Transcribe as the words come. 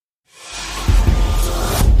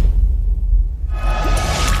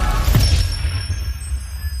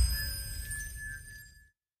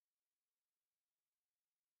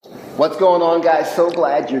What's going on, guys? So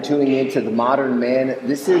glad you're tuning in to The Modern Man.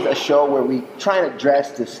 This is a show where we try and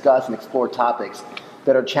address, discuss, and explore topics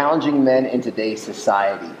that are challenging men in today's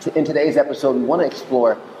society. In today's episode, we want to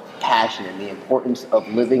explore passion and the importance of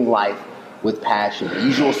living life with passion. The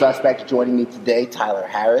usual suspects joining me today, Tyler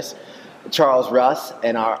Harris, Charles Russ,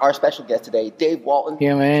 and our special guest today, Dave Walton.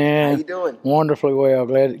 Yeah, man. How you doing? Wonderfully well.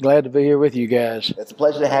 Glad to be here with you guys. It's a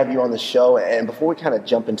pleasure to have you on the show. And before we kind of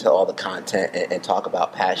jump into all the content and talk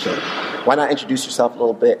about passion, why not introduce yourself a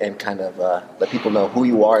little bit and kind of let people know who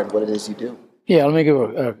you are and what it is you do? Yeah, let me give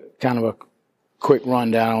a kind of a quick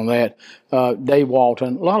rundown on that. Dave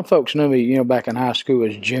Walton. A lot of folks knew me, back in high school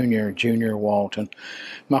as Junior Walton.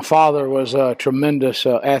 My father was a tremendous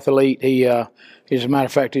athlete. As a matter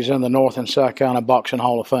of fact, he's in the North and South Carolina Boxing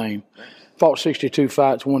Hall of Fame. Fought 62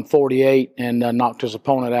 fights, won 48, and knocked his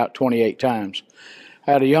opponent out 28 times.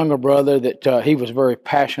 I had a younger brother that he was very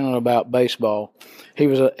passionate about baseball. He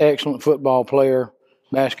was an excellent football player,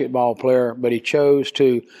 basketball player, but he chose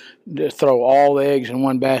to throw all the eggs in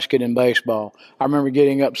one basket in baseball. I remember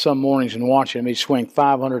getting up some mornings and watching him. He'd swing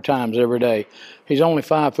 500 times every day. He's only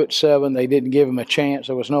 5'7". They didn't give him a chance.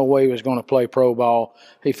 There was no way he was going to play pro ball.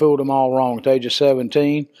 He fooled them all wrong. At the age of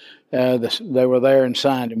 17, they were there and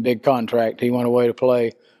signed him, big contract. He went away to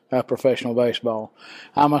play professional baseball.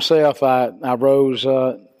 I myself, I rose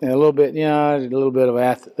a little bit, a little bit of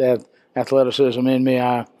athleticism in me.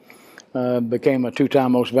 I became a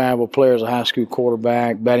two-time most valuable player as a high school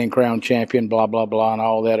quarterback, batting crown champion, blah, blah, blah, and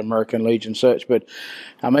all that, American Legion such. But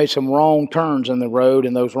I made some wrong turns in the road,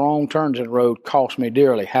 and those wrong turns in the road cost me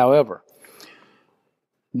dearly. However,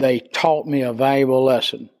 they taught me a valuable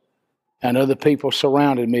lesson, and other people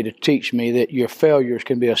surrounded me to teach me that your failures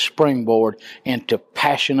can be a springboard into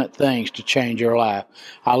passionate things to change your life.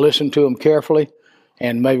 I listened to them carefully,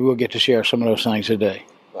 and maybe we'll get to share some of those things today.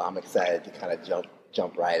 Well, I'm excited to kind of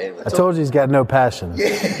jump right in. I told you he's got no passion.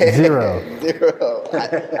 Zero.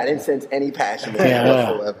 I didn't sense any passion in him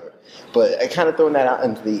whatsoever. But kind of throwing that out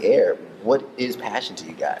into the air, what is passion to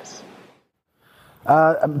you guys?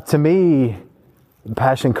 To me,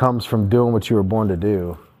 passion comes from doing what you were born to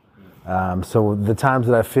do. So the times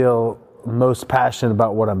that I feel most passionate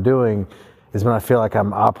about what I'm doing is when I feel like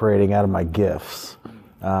I'm operating out of my gifts.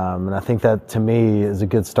 And I think that, to me, is a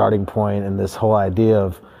good starting point in this whole idea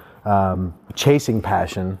of chasing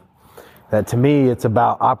passion. That, to me, it's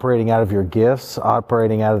about operating out of your gifts,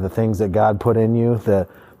 operating out of the things that God put in you, the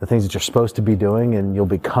things that you're supposed to be doing, and you'll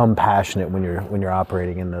become passionate when you're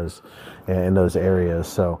operating in those areas.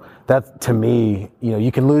 So that, to me,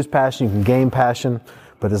 you can lose passion, you can gain passion,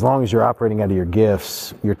 but as long as you're operating out of your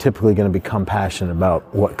gifts, you're typically going to become passionate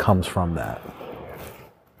about what comes from that.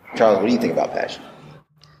 Charles, what do you think about passion?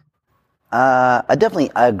 I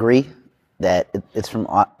agree that it's from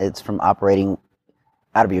operating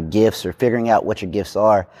out of your gifts or figuring out what your gifts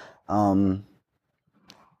are. And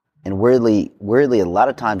weirdly, a lot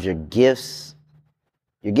of times your gifts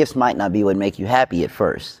might not be what make you happy at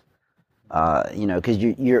first. Because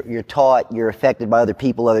you're taught, you're affected by other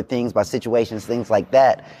people, other things, by situations, things like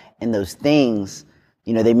that. And those things,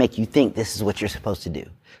 they make you think this is what you're supposed to do.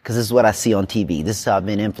 Because this is what I see on TV. This is how I've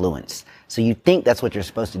been influenced. So you think that's what you're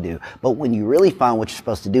supposed to do. But when you really find what you're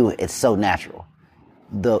supposed to do, it's so natural.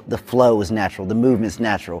 The flow is natural. The movement's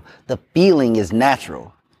natural. The feeling is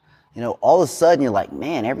natural. All of a sudden you're like,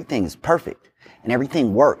 man, everything is perfect. And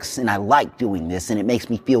everything works. And I like doing this. And it makes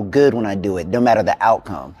me feel good when I do it, no matter the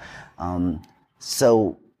outcome.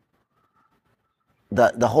 So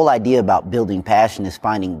the whole idea about building passion is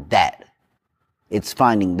finding that. It's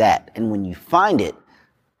finding that. And when you find it,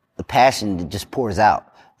 the passion just pours out.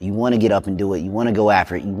 You want to get up and do it. You want to go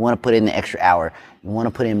after it. You want to put in the extra hour. You want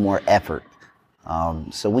to put in more effort.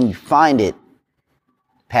 So when you find it,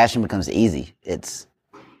 passion becomes easy. It's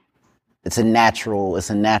a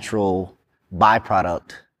natural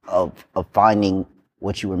byproduct of finding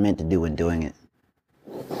what you were meant to do and doing it.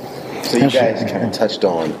 So you guys kind of touched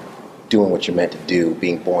on doing what you're meant to do,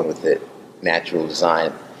 being born with it, natural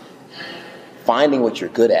design. Finding what you're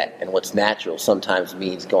good at and what's natural sometimes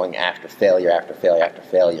means going after failure after failure after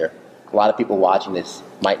failure. A lot of people watching this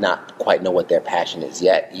might not quite know what their passion is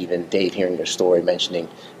yet. Even Dave, hearing your story, mentioning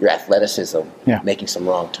your athleticism, making some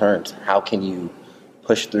wrong turns. How can you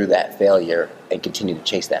push through that failure and continue to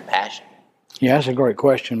chase that passion? Yeah, that's a great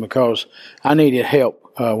question, because I needed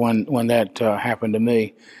help when that happened to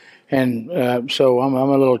me. And so I'm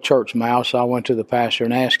a little church mouse. I went to the pastor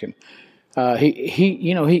and asked him.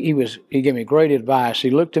 He gave me great advice. He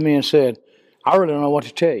looked at me and said, I really don't know what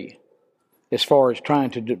to tell you as far as trying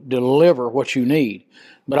to deliver what you need.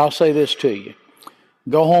 But I'll say this to you.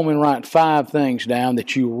 Go home and write 5 things down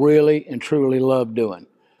that you really and truly love doing.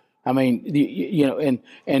 I mean,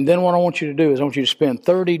 and then what I want you to do is I want you to spend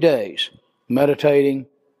 30 days meditating,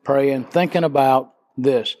 praying, thinking about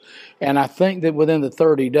this. And I think that within the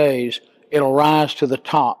 30 days, it'll rise to the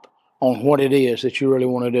top on what it is that you really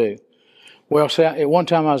want to do. Well, see, at one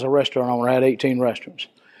time I was a restaurant owner. I had 18 restaurants.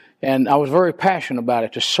 And I was very passionate about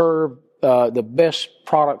it, to serve the best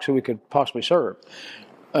products that we could possibly serve.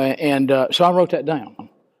 So I wrote that down.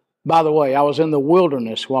 By the way, I was in the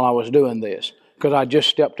wilderness while I was doing this, because I just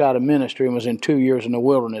stepped out of ministry and was in 2 years in the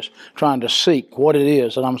wilderness trying to seek what it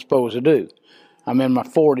is that I'm supposed to do. I'm in my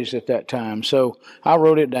 40s at that time. So I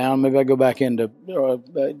wrote it down. Maybe I go back into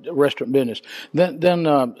restaurant business. Then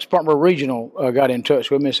Spartanburg Regional got in touch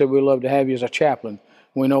with me and said, we'd love to have you as a chaplain.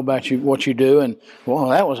 We know about you, what you do. And, well,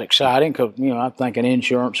 that was exciting because, I'm thinking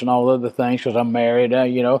insurance and all other things because I'm married.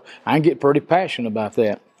 I can get pretty passionate about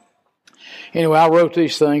that. Anyway, I wrote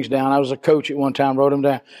these things down. I was a coach at one time, wrote them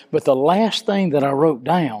down. But the last thing that I wrote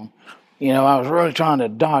down, I was really trying to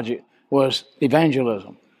dodge it, was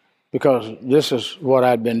evangelism, because this is what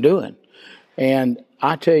I'd been doing. And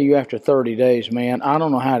I tell you, after 30 days, man, I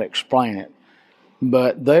don't know how to explain it,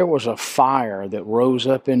 but there was a fire that rose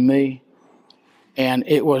up in me, and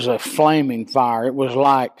it was a flaming fire. It was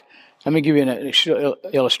like, let me give you an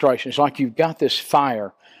illustration. It's like you've got this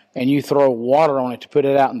fire, and you throw water on it to put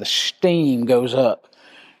it out, and the steam goes up.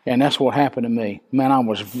 And that's what happened to me. Man, I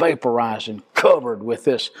was vaporized and covered with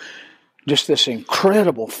this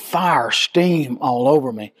incredible fire, steam all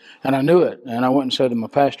over me. And I knew it. And I went and said to my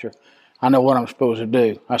pastor, I know what I'm supposed to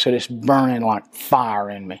do. I said, it's burning like fire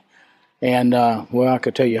in me. And, I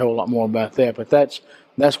could tell you a whole lot more about that, but that's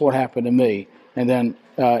what happened to me. And then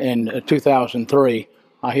in 2003,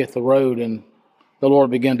 I hit the road, and the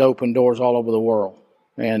Lord began to open doors all over the world.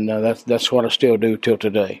 And that's what I still do till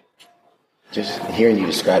today. Just hearing you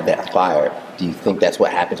describe that fire, do you think that's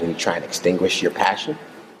what happens when you try and extinguish your passion?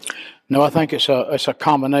 No, I think it's a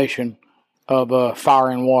combination of fire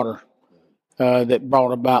and water that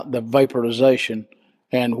brought about the vaporization.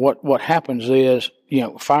 And what happens is,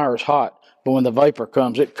 fire is hot, but when the vapor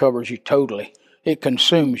comes, it covers you totally. It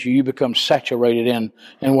consumes you. You become saturated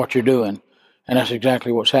in what you're doing. And that's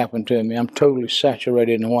exactly what's happened to me. I'm totally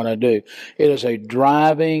saturated in what I do. It is a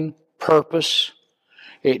driving purpose.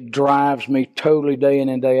 It drives me totally day in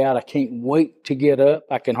and day out. I can't wait to get up.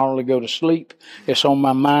 I can hardly go to sleep. It's on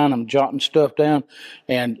my mind. I'm jotting stuff down.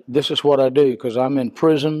 And this is what I do, because I'm in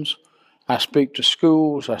prisons. I speak to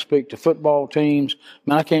schools. I speak to football teams.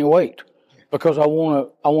 Man, I can't wait, because I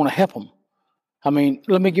want to help them. I mean,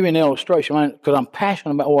 let me give you an illustration, because I'm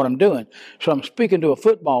passionate about what I'm doing. So I'm speaking to a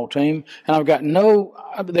football team, and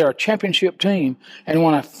they're a championship team, and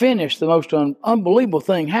when I finish, the most unbelievable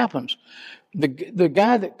thing happens. The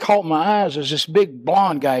guy that caught my eyes is this big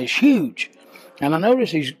blonde guy. He's huge. And I notice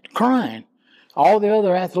he's crying. All the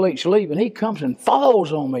other athletes leave, and he comes and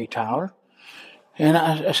falls on me, Tyler. And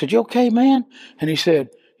I said, you okay, man? And he said,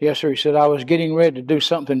 yes, sir. He said, I was getting ready to do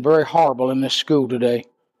something very horrible in this school today.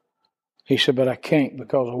 He said, but I can't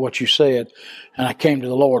because of what you said. And I came to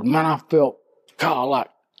the Lord. Man, I felt, God, like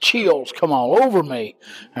chills come all over me.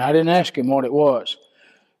 And I didn't ask him what it was.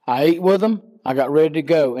 I ate with him. I got ready to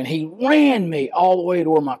go. And he ran me all the way to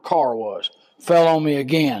where my car was. Fell on me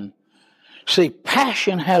again. See,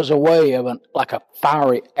 passion has a way of like a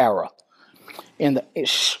fiery arrow. And it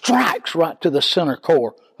strikes right to the center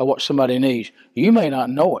core of what somebody needs. You may not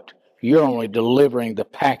know it. You're only delivering the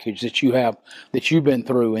package that you've been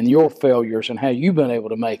through, and your failures and how you've been able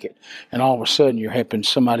to make it. And all of a sudden, you're helping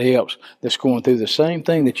somebody else that's going through the same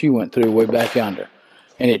thing that you went through way back yonder.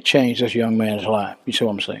 And it changed this young man's life. You see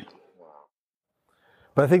what I'm saying?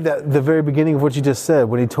 But I think that the very beginning of what you just said,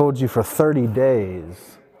 when he told you for 30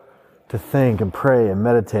 days to think and pray and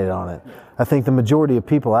meditate on it, I think the majority of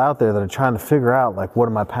people out there that are trying to figure out, like, what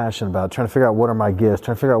am I passionate about, trying to figure out what are my gifts,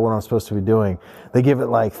 trying to figure out what I'm supposed to be doing, they give it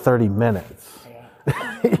like 30 minutes,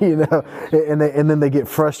 and then they get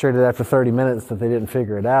frustrated after 30 minutes that they didn't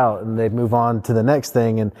figure it out, and they move on to the next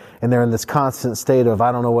thing, and they're in this constant state of,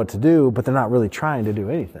 I don't know what to do, but they're not really trying to do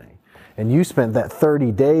anything. And you spent that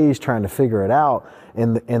 30 days trying to figure it out,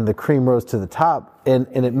 and the cream rose to the top, and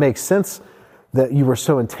it makes sense that you were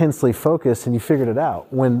so intensely focused and you figured it out,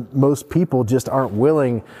 when most people just aren't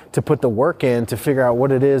willing to put the work in to figure out what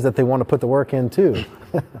it is that they want to put the work in too.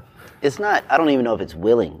 It's not, I don't even know if it's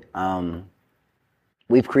willing.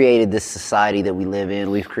 We've created this society that we live in.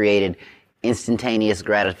 We've created instantaneous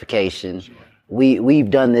gratification. We've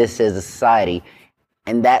done this as a society,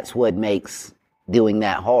 and that's what makes doing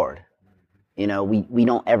that hard. We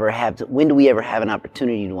don't ever have to, when do we ever have an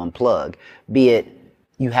opportunity to unplug? Be it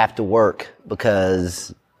you have to work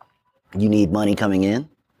because you need money coming in,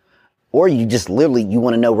 Or you just literally, you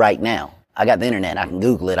want to know right now. I got the internet. I can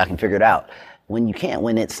Google it. I can figure it out. When you can't,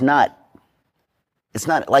 when it's not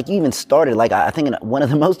like you even started, like I think one of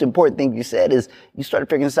the most important things you said is you started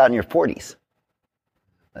figuring this out in your 40s.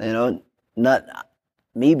 You know, not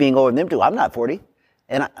me being older than them too. I'm not 40.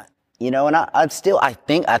 And I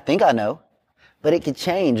think I know, but it could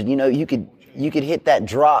change. You know, you could hit that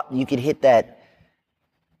drop. You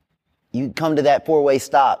come to that 4-way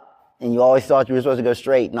stop and you always thought you were supposed to go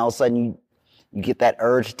straight. And all of a sudden you get that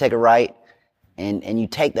urge to take a right and you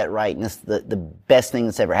take that right. And it's the best thing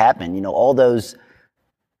that's ever happened. You know, all those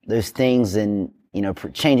things and, you know,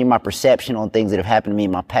 changing my perception on things that have happened to me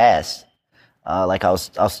in my past. Like I was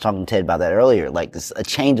talking to Ted about that earlier, like a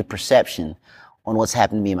change of perception on what's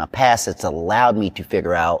happened to me in my past that's allowed me to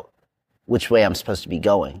figure out which way I'm supposed to be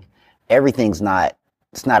going. It's not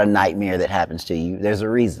a nightmare that happens to you. There's a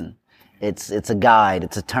reason. It's a guide.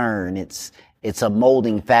 It's a turn. It's a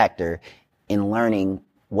molding factor in learning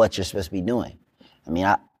what you're supposed to be doing. I mean,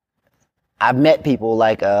 I've met people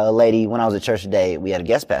like a lady when I was at church today. We had a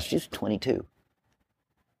guest pastor. She was 22.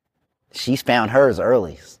 She's found hers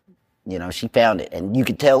early. You know, she found it, and you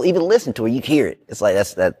could tell. Even listen to her, you can hear it. It's like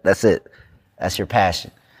that's it. That's your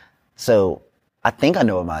passion. So I think I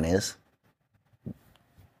know what mine is,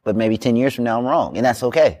 but maybe 10 years from now I'm wrong, and that's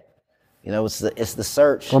okay. You know, it's the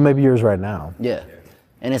search. Well, maybe yours right now. Yeah,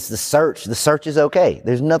 and it's the search. The search is okay.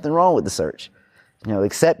 There's nothing wrong with the search. You know,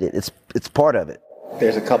 accept it. It's part of it.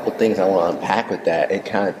 There's a couple things I want to unpack with that. And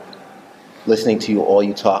kind of listening to you, all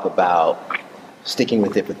you talk about sticking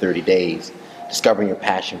with it for 30 days, discovering your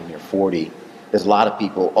passion when you're 40. There's a lot of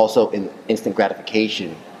people also in instant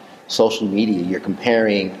gratification, social media, you're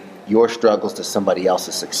comparing your struggles to somebody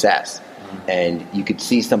else's success. And you could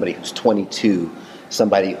see somebody who's 22,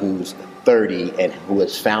 somebody who's 30 and who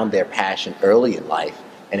has found their passion early in life.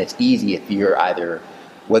 And it's easy if you're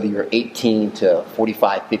whether you're 18 to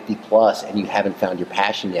 45, 50 plus and you haven't found your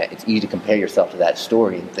passion yet, it's easy to compare yourself to that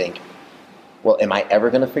story and think, well, am I ever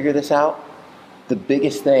going to figure this out? The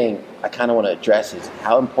biggest thing I kind of want to address is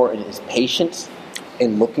how important is patience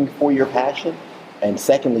in looking for your passion. And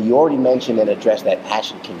secondly, you already mentioned and addressed that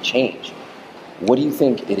passion can change. What do you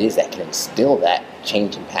think it is that can instill that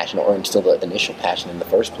change in passion or instill the initial passion in the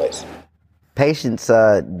first place? Patience,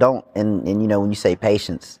 and you know, when you say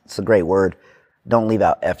patience, it's a great word. Don't leave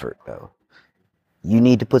out effort, though. You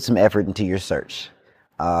need to put some effort into your search.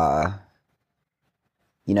 You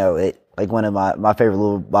know, like one of my favorite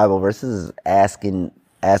little Bible verses is asking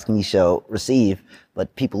you shall receive,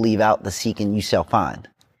 but people leave out the seeking you shall find.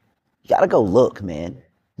 You gotta go look, man.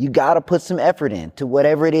 You gotta put some effort in to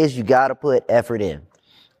whatever it is. You gotta put effort in.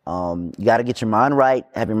 You gotta get your mind right,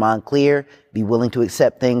 have your mind clear, be willing to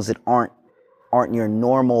accept things that aren't your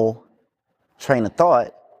normal train of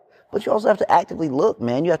thought. But you also have to actively look,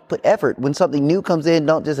 man. You have to put effort. When something new comes in,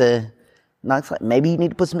 don't just maybe you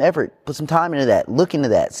need to put some effort, put some time into that, look into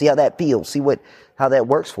that, see how that feels, see how that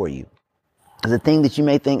works for you. The thing that you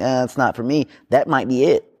may think, it's not for me, that might be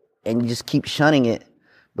it. And you just keep shunning it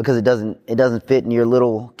because it doesn't fit in your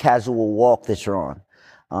little casual walk that you're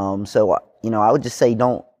on. So, you know, I would just say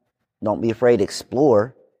don't be afraid to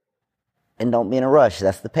explore and don't be in a rush.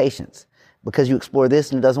 That's the patience. Because you explore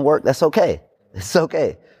this and it doesn't work, that's okay. It's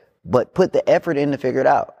okay. But put the effort in to figure it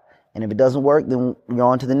out. And if it doesn't work, then you're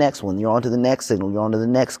on to the next one. You're on to the next signal. You're on to the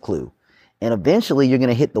next clue. And eventually you're going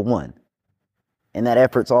to hit the one. And that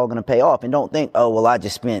effort's all going to pay off. And don't think, oh, well, I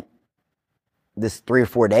just spent this 3 or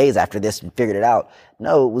 4 days after this and figured it out.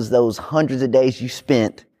 No, it was those hundreds of days you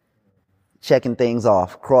spent checking things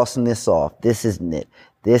off, crossing this off. This isn't it.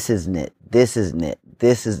 This isn't it. This isn't it.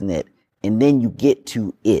 This isn't it. And then you get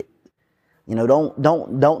to it. You know,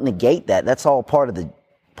 don't negate that. That's all part of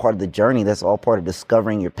the journey. That's all part of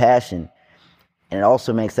discovering your passion. And it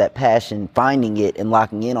also makes that passion, finding it and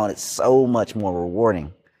locking in on it, so much more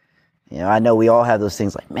rewarding. You know, I know we all have those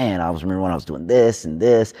things like, man, I remember when I was doing this, and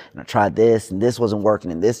I tried this, and this wasn't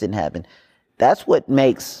working, and this didn't happen. That's what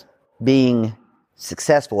makes being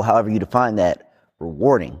successful, however you define that,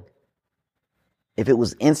 rewarding. If it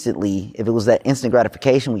was that instant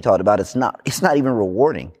gratification we talked about, it's not even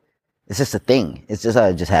rewarding. It's just a thing. It's just,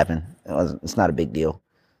 it just happened. It's not a big deal.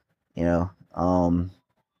 You know,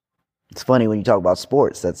 it's funny when you talk about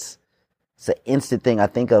sports. It's an instant thing I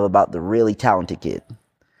think of about the really talented kid,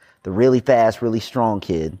 the really fast, really strong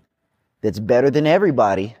kid that's better than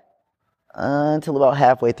everybody until about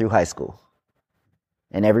halfway through high school.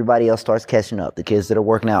 And everybody else starts catching up. The kids that are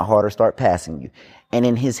working out harder start passing you. And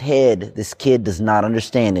in his head, this kid does not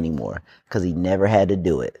understand anymore because he never had to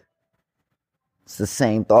do it. It's the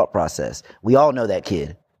same thought process. We all know that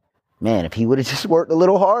kid. Man, if he would have just worked a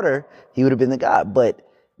little harder, he would have been the guy. But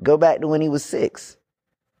Go back to when he was 6.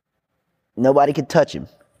 Nobody could touch him.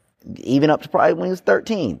 Even up to probably when he was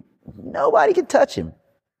 13. Nobody could touch him.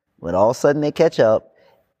 But all of a sudden they catch up,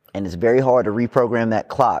 and it's very hard to reprogram that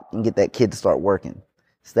clock and get that kid to start working.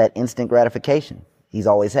 It's that instant gratification. He's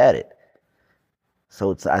always had it.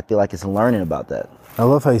 So I feel like it's learning about that. I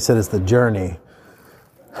love how you said it's the journey.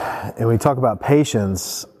 And when we talk about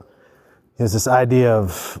patience, there's this idea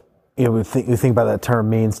of, we think about that term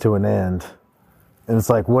means to an end. And it's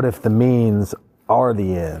like, what if the means are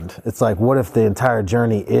the end? It's like, what if the entire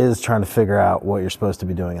journey is trying to figure out what you're supposed to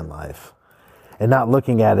be doing in life? And not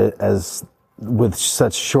looking at it as with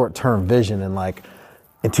such short-term vision and like,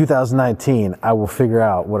 in 2019, I will figure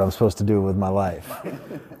out what I'm supposed to do with my life.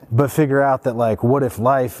 But figure out that, like, what if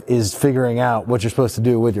life is figuring out what you're supposed to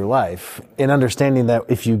do with your life, and understanding that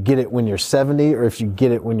if you get it when you're 70 or if you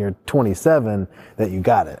get it when you're 27, that you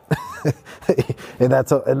got it. and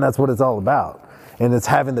that's what it's all about. And it's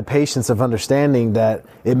having the patience of understanding that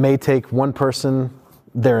it may take one person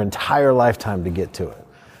their entire lifetime to get to it.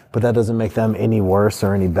 But that doesn't make them any worse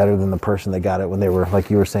or any better than the person that got it when they were,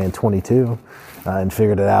 like you were saying, 22 and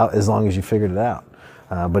figured it out, as long as you figured it out.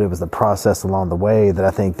 But it was the process along the way that I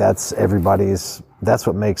think that's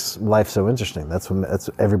what makes life so interesting. That's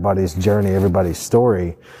everybody's journey, everybody's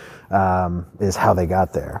story, is how they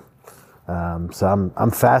got there. So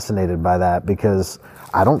I'm fascinated by that, because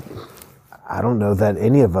I don't know that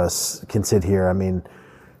any of us can sit here,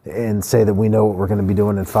 and say that we know what we're going to be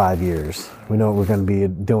doing in 5 years. We know what we're going to be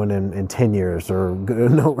doing in 10 years, or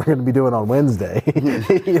know what we're going to be doing on Wednesday.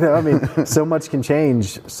 So much can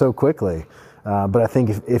change so quickly. But I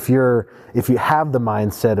think if you have the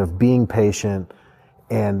mindset of being patient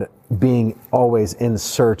and being always in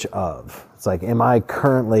search of, it's like, am I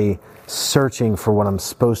currently searching for what I'm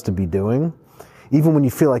supposed to be doing? Even when you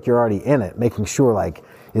feel like you're already in it, making sure, like,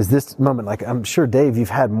 is this moment, like, I'm sure, Dave, you've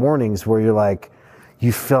had mornings where you're like,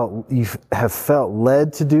 you have felt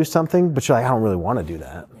led to do something, but you're like, I don't really want to do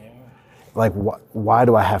that. Yeah. Like, why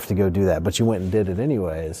do I have to go do that? But you went and did it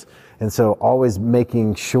anyways. And so always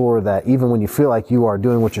making sure that even when you feel like you are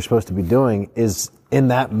doing what you're supposed to be doing, is in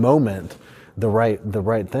that moment the right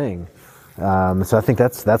thing. So I think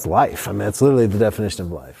that's life. It's literally the definition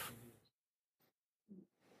of life.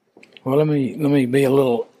 Well, let me carry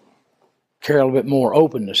a little bit more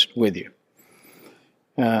openness with you.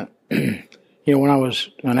 When I was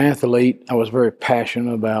an athlete, I was very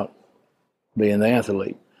passionate about being the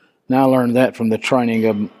athlete. Now I learned that from the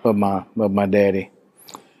training of my daddy,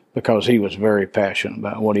 because he was very passionate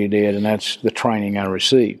about what he did, and that's the training I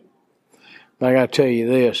received. But I got to tell you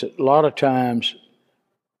this, a lot of times,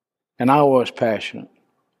 and I was passionate,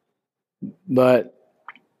 but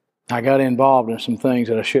I got involved in some things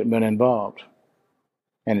that I shouldn't have been involved,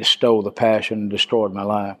 and it stole the passion and destroyed my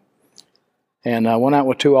life. And I went out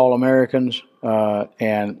with 2 All-Americans,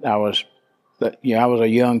 and I was a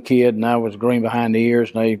young kid, and I was green behind the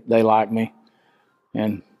ears, and they liked me.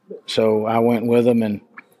 And so I went with them, and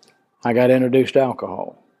I got introduced to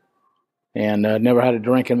alcohol. And I never had a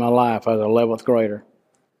drink in my life. I was an 11th grader.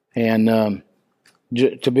 And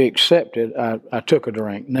to be accepted, I took a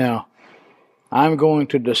drink. Now, I'm going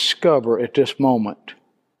to discover at this moment,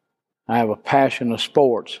 I have a passion of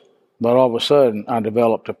sports, but all of a sudden I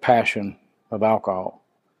developed a passion of alcohol.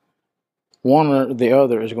 One or the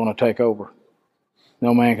other is going to take over.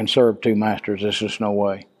 No man can serve 2 masters. There's just no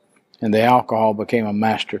way. And the alcohol became a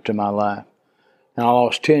master to my life. And I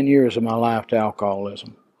lost 10 years of my life to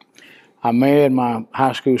alcoholism. I married my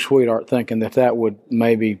high school sweetheart thinking that would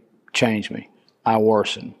maybe change me. I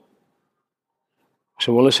worsened.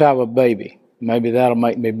 So, let's have a baby. Maybe that'll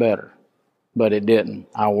make me better. But it didn't.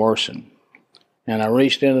 I worsened. And I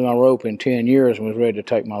reached into my rope in 10 years and was ready to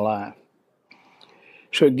take my life.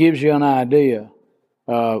 So it gives you an idea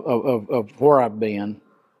of where I've been.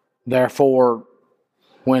 Therefore,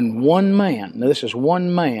 when one man, now this is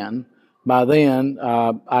one man, by then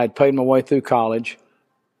I had paid my way through college.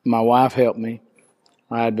 My wife helped me.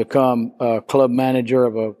 I had become a club manager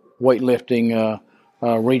of a weightlifting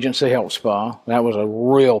Regency Health Spa. That was a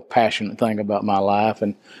real passionate thing about my life,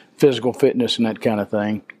 and physical fitness and that kind of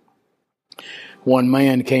thing. One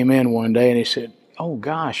man came in one day and he said, "Oh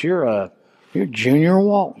gosh, you're Junior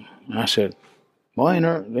Walton." And I said, "Well,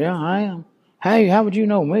 yeah, I am." "Hey, how would you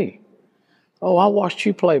know me?" "Oh, I watched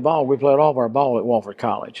you play ball. We played all of our ball at Wofford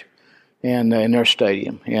College, and in their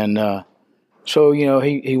stadium." And so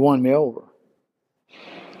he won me over.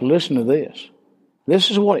 Listen to this.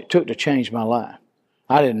 This is what it took to change my life.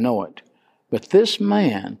 I didn't know it, but this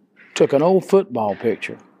man took an old football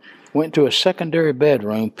picture, went to a secondary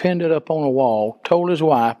bedroom, pinned it up on a wall, told his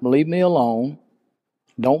wife, "Leave me alone.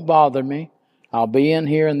 Don't bother me. I'll be in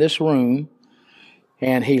here in this room.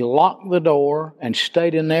 And he locked the door and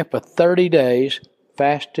stayed in there for 30 days,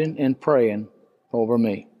 fasting and praying over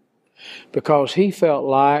me. Because he felt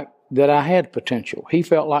like that I had potential. He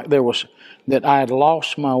felt like that I had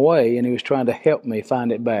lost my way, and he was trying to help me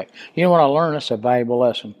find it back. You know what I learned? That's a valuable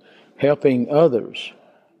lesson. Helping others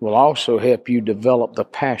will also help you develop the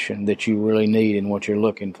passion that you really need and what you're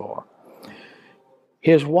looking for.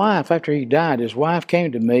 His wife, after he died, his wife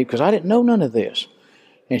came to me because I didn't know none of this.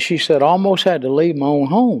 And she said, I almost had to leave my own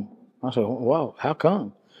home. I said, well, how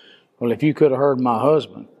come? Well, if you could have heard my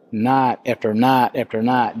husband night after night after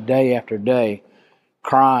night, day after day,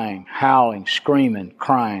 crying, howling, screaming,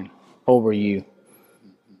 crying over you.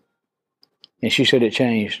 And she said it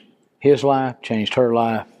changed his life, changed her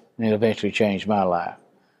life, and it eventually changed my life.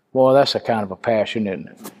 Boy, that's a kind of a passion, isn't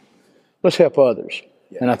it? Let's help others.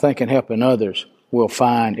 Yeah. And I think in helping others, we'll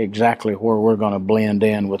find exactly where we're going to blend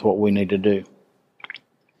in with what we need to do.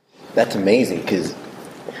 That's amazing, because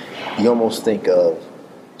you almost think of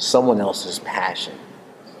someone else's passion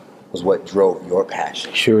was what drove your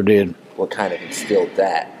passion. Sure did. What kind of instilled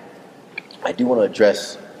that? I do want to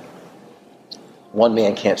address one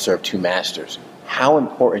man can't serve two masters. How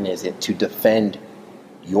important is it to defend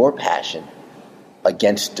your passion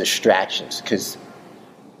against distractions? Because,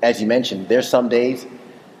 as you mentioned, there's some days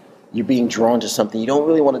you're being drawn to something you don't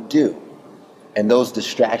really want to do. And those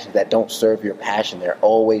distractions that don't serve your passion, they're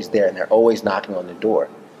always there and they're always knocking on the door.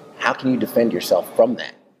 How can you defend yourself from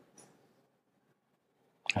that?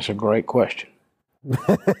 That's a great question.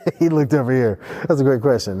 He looked over here. That's a great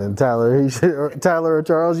question. And Tyler or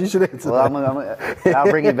Charles, you should answer that. I'll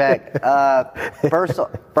bring it back.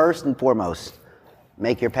 First and foremost,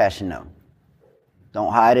 make your passion known.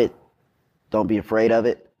 Don't hide it. Don't be afraid of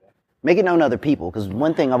it. Make it known to other people, because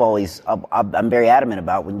one thing I'm very adamant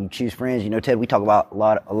about when you choose friends. You know, Ted, we talk about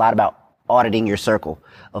a lot about auditing your circle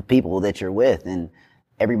of people that you're with, and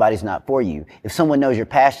everybody's not for you. If someone knows your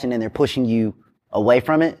passion and they're pushing you away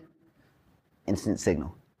from it, instant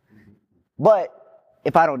signal. But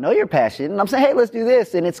if I don't know your passion and I'm saying, hey, let's do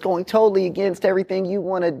this, and it's going totally against everything you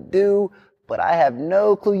want to do, but I have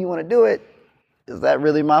no clue you want to do it, is that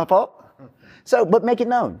really my fault? So, but make it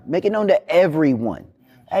known. Make it known to everyone.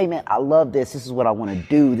 Hey man, I love this. This is what I want to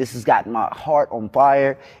do. This has gotten my heart on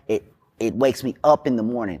fire. It wakes me up in the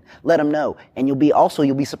morning. Let them know. And you'll be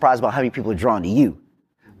surprised about how many people are drawn to you,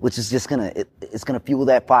 which is just it's gonna fuel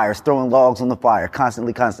that fire. It's throwing logs on the fire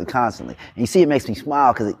constantly. And you see, it makes me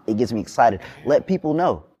smile because it gets me excited. Let people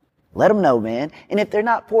know. Let them know, man. And if they're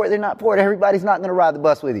not for it, they're not for it. Everybody's not gonna ride the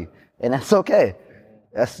bus with you. And that's okay.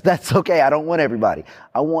 That's okay. I don't want everybody.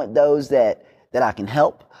 I want those that I can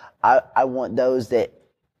help. I want those that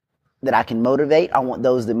I can motivate. I want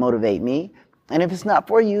those that motivate me. And if it's not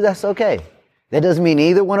for you, that's okay. That doesn't mean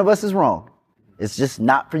either one of us is wrong. It's just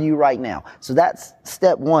not for you right now. So that's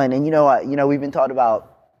step one. And we've been talking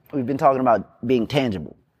about being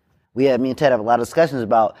tangible. Me and Ted have a lot of discussions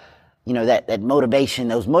about, that motivation,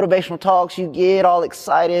 those motivational talks you get all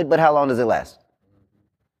excited, but how long does it last?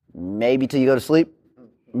 Maybe till you go to sleep.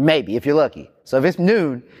 Maybe, if you're lucky. So if it's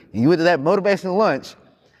noon, and you went to that motivational lunch,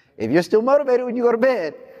 if you're still motivated when you go to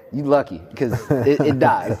bed, you lucky, because it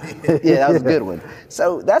died. Yeah, that was a good one.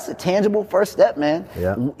 So that's a tangible first step, man.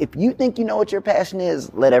 Yeah. If you think you know what your passion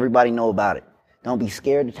is, let everybody know about it. Don't be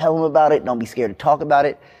scared to tell them about it. Don't be scared to talk about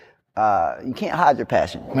it. You can't hide your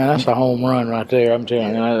passion. Man, that's a home run right there. I'm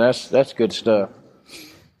telling you, that's good stuff.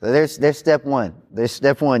 So there's step one. There's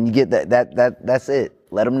step one. You get that's it.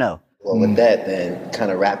 Let them know. Well, with that, then,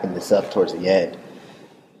 kind of wrapping this up towards the end,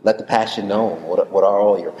 let the passion known. What are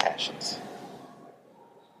all your passions?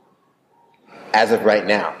 As of right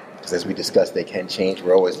now, because as we discussed, they can change.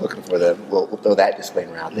 We're always looking for them. We'll throw that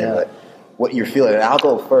disclaimer out there. Yeah. But what you're feeling, and I'll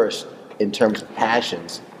go first in terms of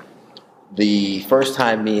passions. The first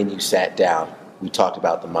time me and you sat down, we talked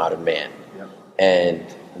about the modern man and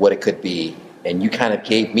what it could be, and you kind of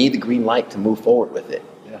gave me the green light to move forward with it.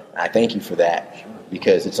 Yeah. I thank you for that,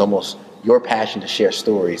 because it's almost your passion to share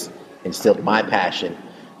stories instilled my passion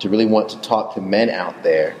to really want to talk to men out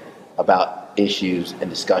there about issues and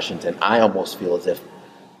discussions. And I almost feel as if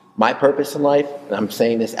my purpose in life, and I'm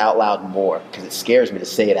saying this out loud more because it scares me to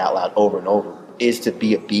say it out loud over and over, is to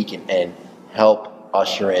be a beacon and help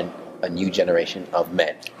usher in a new generation of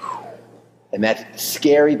men. And that's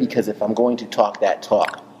scary, because if I'm going to talk that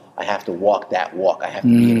talk, I have to walk that walk. I have to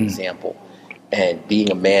be an example. And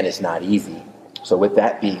being a man is not easy. So with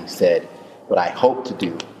that being said, what I hope to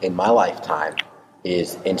do in my lifetime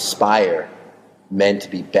is inspire men to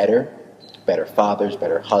be better fathers,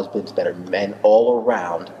 better husbands, better men all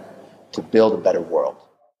around, to build a better world.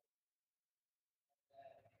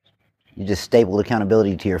 You just stapled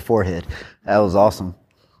accountability to your forehead. That was awesome.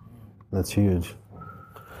 That's huge.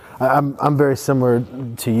 I'm very similar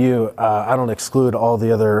to you. I don't exclude all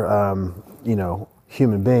the other,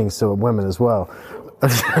 human beings, so women as well.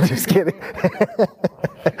 I'm just kidding.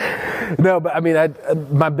 No, but I mean,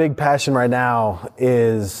 my big passion right now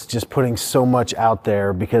is just putting so much out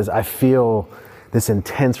there because I feel this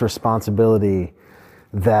intense responsibility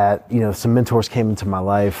that, some mentors came into my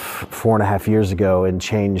life 4.5 years ago and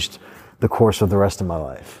changed the course of the rest of my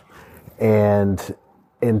life. And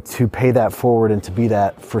to pay that forward and to be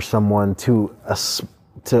that for someone to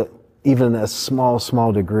even a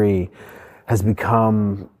small degree has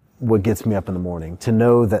become what gets me up in the morning. To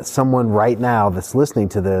know that someone right now that's listening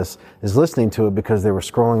to this is listening to it because they were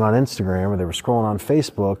scrolling on Instagram or they were scrolling on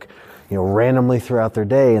Facebook, randomly throughout their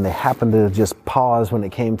day, and they happened to just pause when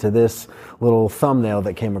it came to this little thumbnail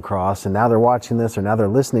that came across, and now they're watching this or now they're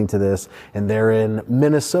listening to this, and they're in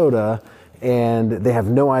Minnesota, and they have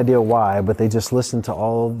no idea why, but they just listened to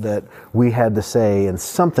all that we had to say, and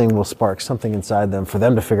something will spark something inside them for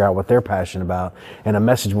them to figure out what they're passionate about, and a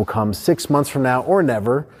message will come 6 months from now or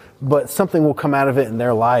never, but something will come out of it in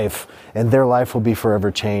their life, and their life will be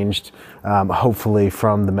forever changed, hopefully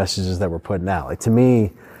from the messages that we're putting out. Like, to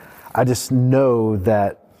me, I just know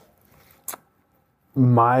that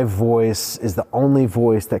my voice is the only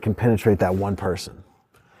voice that can penetrate that one person.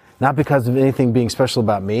 Not because of anything being special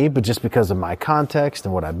about me, but just because of my context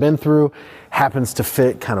and what I've been through happens to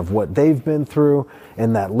fit kind of what they've been through,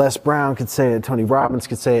 and that Les Brown could say it, Tony Robbins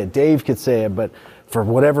could say it, Dave could say it, but for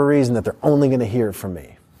whatever reason that they're only going to hear it from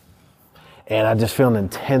me. And I just feel an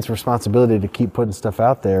intense responsibility to keep putting stuff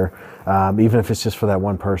out there, even if it's just for that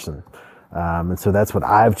one person. And so that's what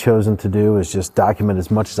I've chosen to do, is just document as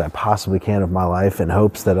much as I possibly can of my life in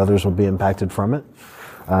hopes that others will be impacted from it.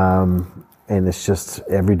 And it's just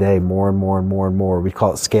every day more and more and more and more. We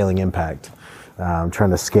call it scaling impact.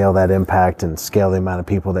 Trying to scale that impact and scale the amount of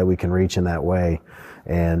people that we can reach in that way.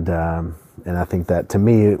 And I think that, to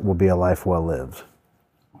me, it will be a life well lived.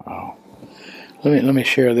 Wow. Let me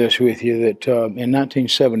share this with you that in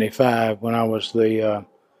 1975, when I was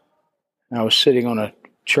sitting on a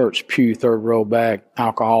church pew, third row back,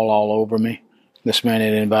 alcohol all over me. This man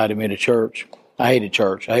had invited me to church. I hated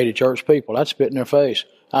church. I hated church people. I'd spit in their face.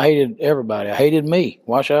 I hated everybody. I hated me.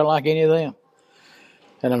 Why should I like any of them?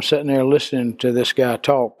 And I'm sitting there listening to this guy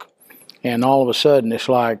talk, and all of a sudden it's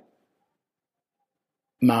like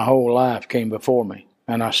my whole life came before me,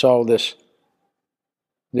 and I saw this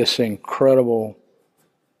incredible,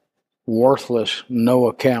 worthless, no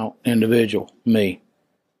account individual, me.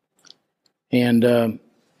 And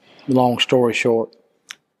long story short,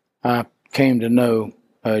 I came to know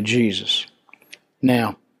Jesus.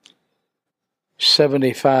 Now,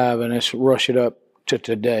 75, and let's rush it up to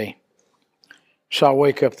today. So I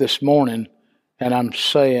wake up this morning, and I'm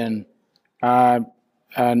saying, I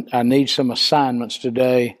need some assignments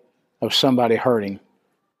today of somebody hurting,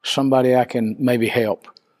 somebody I can maybe help,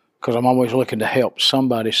 because I'm always looking to help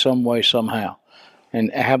somebody, some way, somehow.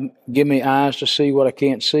 And give me eyes to see what I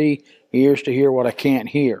can't see, ears to hear what I can't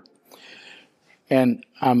hear. And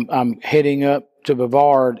I'm heading up to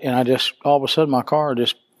Brevard, and I just, all of a sudden, my car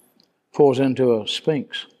just pulls into a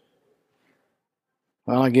Sphinx.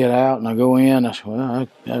 Well, I get out and I go in. I say, well, I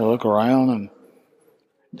gotta look around, and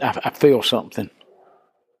I feel something.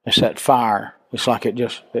 It's that fire. It's like it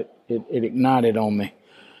ignited on me.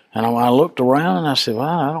 And I looked around and I said, well,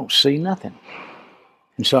 I don't see nothing.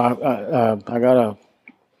 And so I got a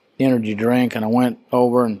energy drink, and I went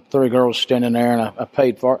over, and 3 girls standing there, and I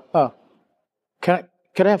paid for it.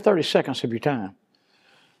 Could I have 30 seconds of your time?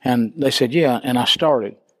 And they said, yeah, and I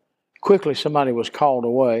started. Quickly, somebody was called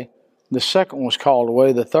away. The second one was called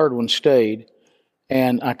away. The third one stayed.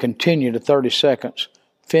 And I continued to 30 seconds,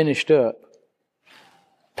 finished up,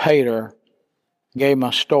 paid her, gave my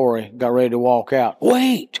story, got ready to walk out.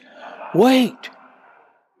 Wait a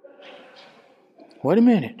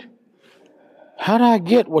minute. How did I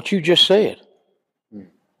get what you just said?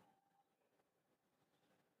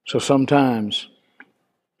 So sometimes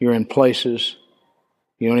you're in places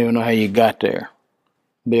you don't even know how you got there.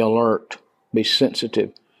 Be alert, be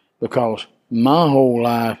sensitive, because my whole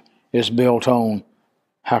life is built on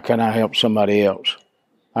how can I help somebody else.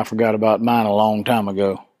 I forgot about mine a long time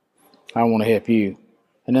ago. I want to help you.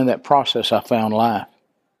 And in that process, I found life.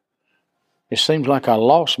 It seems like I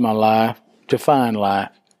lost my life to find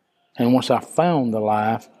life. And once I found the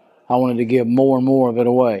life, I wanted to give more and more of it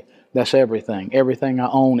away. That's everything. Everything I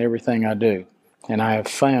own, everything I do. And I have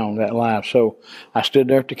found that life. So I stood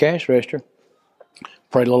there at the cash register,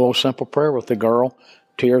 prayed a little simple prayer with the girl,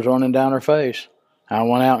 tears running down her face. I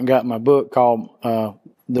went out and got my book called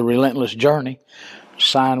The Relentless Journey.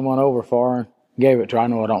 Signed one over for her and gave it to her. I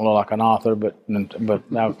know I don't look like an author, but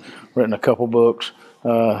I've written a couple books.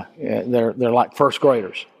 They're like first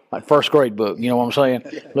graders, like first grade book. You know what I'm saying?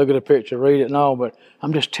 Yeah. Look at the picture, read it and all. But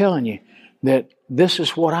I'm just telling you that this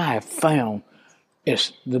is what I have found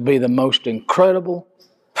is to be the most incredible,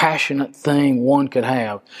 passionate thing one could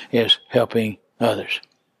have is helping others.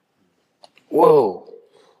 Whoa,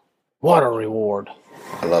 what a reward.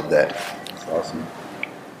 I love that. That's awesome.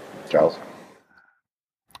 Charles?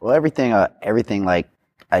 Well, everything like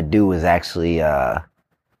I do is actually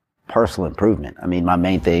personal improvement. I mean, my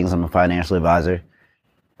main things, I'm a financial advisor,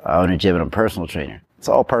 I own a gym, and I'm a personal trainer. It's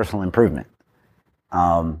all personal improvement.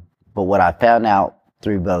 But what I found out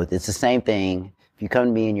through both, it's the same thing. If you come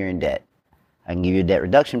to me and you're in debt, I can give you a debt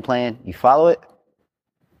reduction plan. You follow it.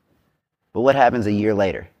 But what happens a year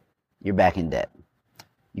later? You're back in debt.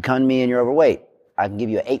 You come to me and you're overweight. I can give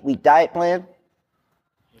you an 8-week diet plan.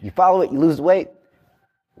 You follow it, you lose the weight.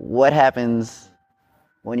 What happens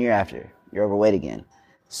 1 year after? You're overweight again.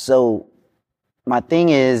 So my thing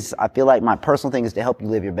is, I feel like my personal thing is to help you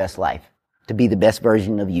live your best life, to be the best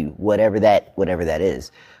version of you, whatever that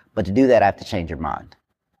is. But to do that, I have to change your mind.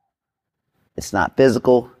 It's not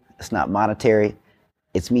physical. It's not monetary.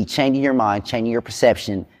 It's me changing your mind, changing your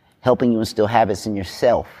perception, helping you instill habits in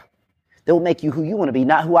yourself that will make you who you want to be,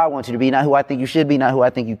 not who I want you to be, not who I think you should be, not who I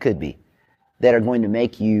think you could be, that are going to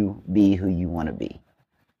make you be who you want to be.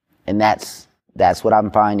 And that's what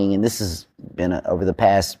I'm finding, and this has been over the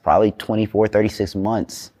past probably 24, 36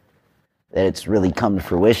 months that it's really come to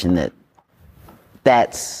fruition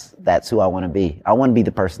that's who I want to be. I want to be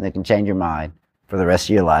the person that can change your mind for the rest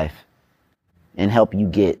of your life and help you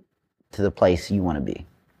get to the place you want to be.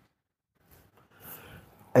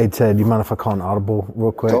 Hey, Ted, do you mind if I call an audible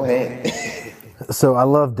real quick? Go ahead. So I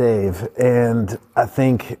love Dave, and I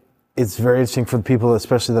think it's very interesting for the people,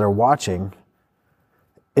 especially that are watching.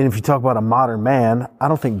 And if you talk about a modern man, I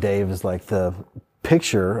don't think Dave is like the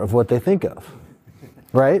picture of what they think of,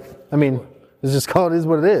 right? I mean, let's just call it is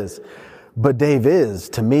what it is. But Dave is,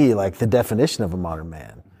 to me, like the definition of a modern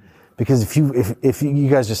man. Because if you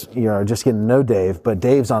guys just are just getting to know Dave, but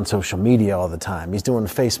Dave's on social media all the time. He's doing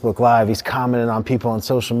Facebook Live. He's commenting on people on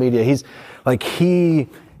social media. He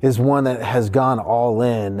is one that has gone all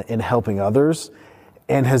in helping others,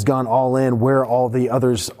 and has gone all in where all the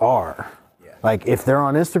others are. Yeah. Like if they're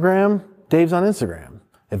on Instagram, Dave's on Instagram.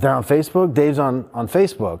 If they're on Facebook, Dave's on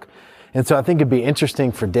Facebook. And so I think it'd be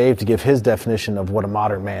interesting for Dave to give his definition of what a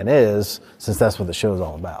modern man is, since that's what the show is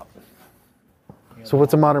all about. So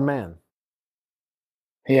what's a modern man?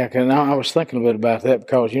 Yeah, because I was thinking a bit about that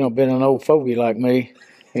because, being an old fogey like me,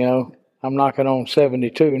 I'm knocking on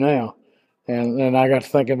 72 now. And then I got to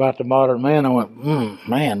thinking about the modern man. I went,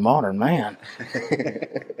 man, modern man.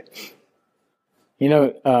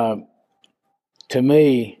 To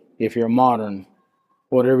me, if you're modern,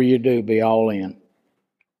 whatever you do, be all in.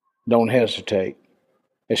 Don't hesitate.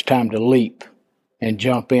 It's time to leap and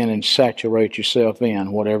jump in and saturate yourself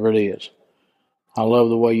in, whatever it is. I love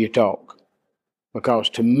the way you talk. Because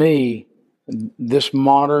to me, this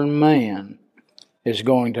modern man he's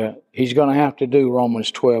going to have to do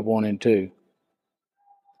Romans 12, 1 and 2.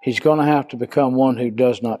 He's going to have to become one who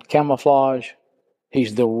does not camouflage.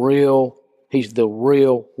 He's the real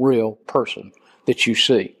person that you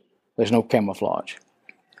see. There's no camouflage.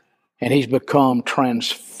 And he's become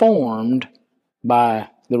transformed by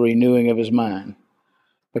the renewing of his mind.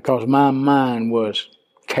 Because my mind was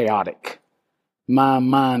chaotic. My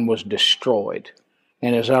mind was destroyed.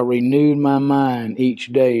 And as I renewed my mind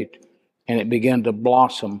each day, and it began to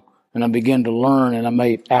blossom, and I began to learn, and I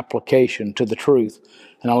made application to the truth,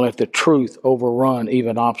 and I let the truth overrun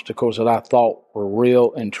even obstacles that I thought were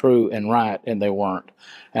real and true and right, and they weren't.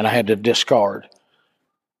 And I had to discard.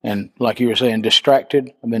 And like you were saying,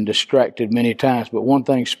 distracted. I've been distracted many times, but one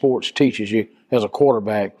thing sports teaches you as a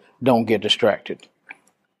quarterback, don't get distracted.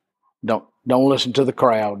 Don't listen to the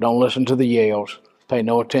crowd. Don't listen to the yells. Pay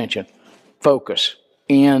no attention. Focus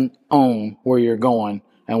in on where you're going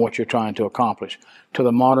and what you're trying to accomplish. To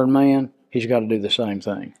the modern man, he's got to do the same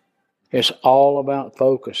thing. It's all about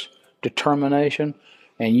focus, determination,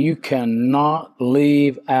 and you cannot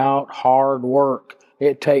leave out hard work.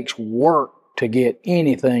 It takes work to get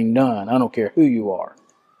anything done. I don't care who you are.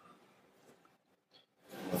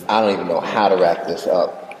 I don't even know how to wrap this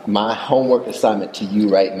up. My homework assignment to you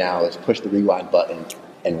right now is push the rewind button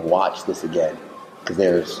and watch this again, because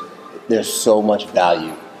there's so much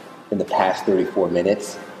value in the past 34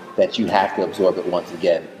 minutes that you have to absorb it once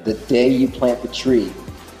again. The day you plant the tree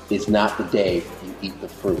is not the day you eat the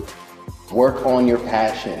fruit. Work on your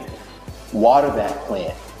passion. Water that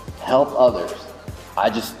plant. Help others.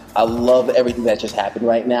 I love everything that just happened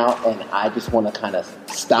right now, and I just want to kind of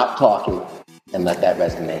stop talking and let that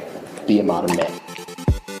resonate. Be a modern man.